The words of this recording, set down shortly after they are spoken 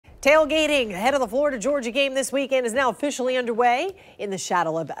Tailgating ahead of the Florida-Georgia game this weekend is now officially underway. In the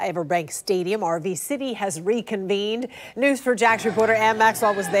shadow of Everbank Stadium, RV City has reconvened. News4JAX reporter Ann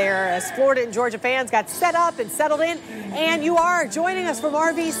Maxwell was there as Florida and Georgia fans got set up and settled in. And you are joining us from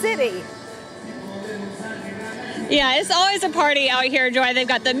RV City. Yeah, it's always a party out here, Joy. They've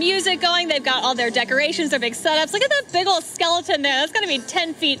got the music going. They've got all their decorations, their big setups. Look at that big old skeleton there. That's going to be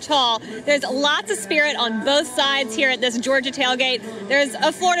 10 feet tall. There's lots of spirit on both sides here at this Georgia tailgate. There's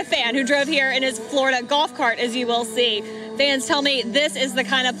a Florida fan who drove here in his Florida golf cart, as you will see. Fans tell me this is the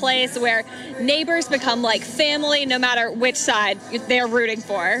kind of place where neighbors become like family no matter which side they're rooting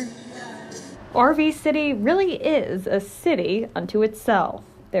for. RV City really is a city unto itself.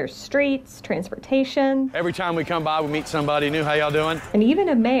 There's streets, transportation. Every time we come by, we meet somebody new. How y'all doing? And even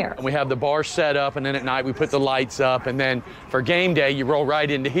a mayor. We have the bar set up, and then at night we put the lights up, and then for game day, you roll right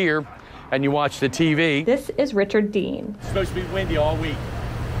into here and you watch the TV. This is Richard Dean. It's supposed to be windy all week.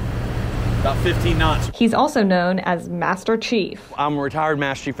 About 15 knots. He's also known as Master Chief. I'm a retired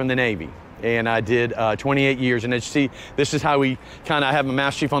Master Chief from the Navy, and I did 28 years. And this is how we kind of have a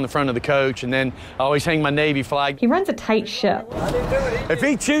Master Chief on the front of the coach, and then I always hang my Navy flag. He runs a tight ship. If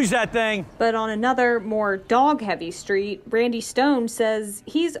he chews that thing. But on another, more dog-heavy street, Randy Stone says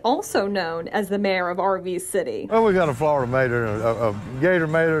he's also known as the mayor of RV City. Well, we got a Florida mayor, a Gator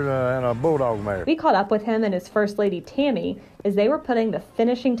mayor, and a Bulldog mayor. We caught up with him and his First Lady, Tammy, as they were putting the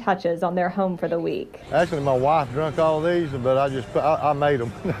finishing touches on their home for the week. Actually, my wife drank all of these, but I made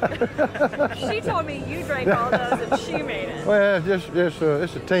them. She told me you drank all those and she made it. Well,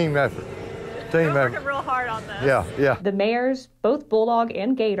 it's a team effort. We're working real hard on this. Yeah. The mayors, both Bulldog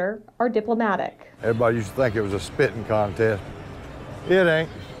and Gator, are diplomatic. Everybody used to think it was a spitting contest. It ain't.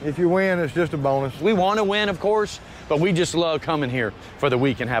 If you win, it's just a bonus. We want to win, of course, but we just love coming here for the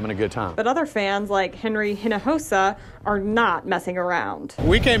week and having a good time. But other fans like Henry Hinojosa are not messing around.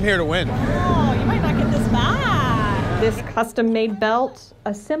 We came here to win. Oh, you might not get this back. This custom-made belt,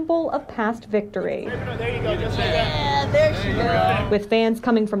 a symbol of past victory. There you go, just like that. Yeah, there she goes. With fans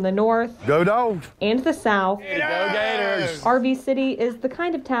coming from the north. Go Dogs. And the south. Go Gators. RV City is the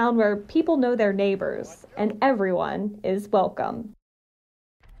kind of town where people know their neighbors, and everyone is welcome.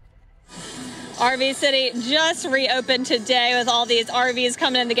 RV City just reopened today with all these RVs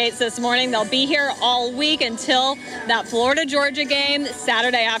coming in the gates this morning. They'll be here all week until that Florida-Georgia game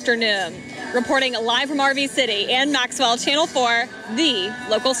Saturday afternoon. Reporting live from RV City, Ann Maxwell, Channel 4, the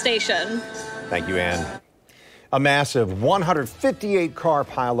local station. Thank you, Ann. A massive 158-car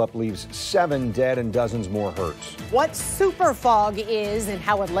pileup leaves 7 dead and dozens more hurt. What super fog is and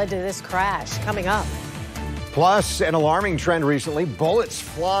how it led to this crash, coming up. Plus, an alarming trend recently, bullets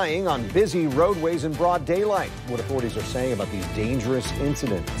flying on busy roadways in broad daylight. What authorities are saying about these dangerous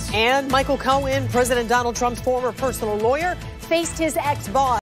incidents. And Michael Cohen, President Donald Trump's former personal lawyer, faced his ex-boss.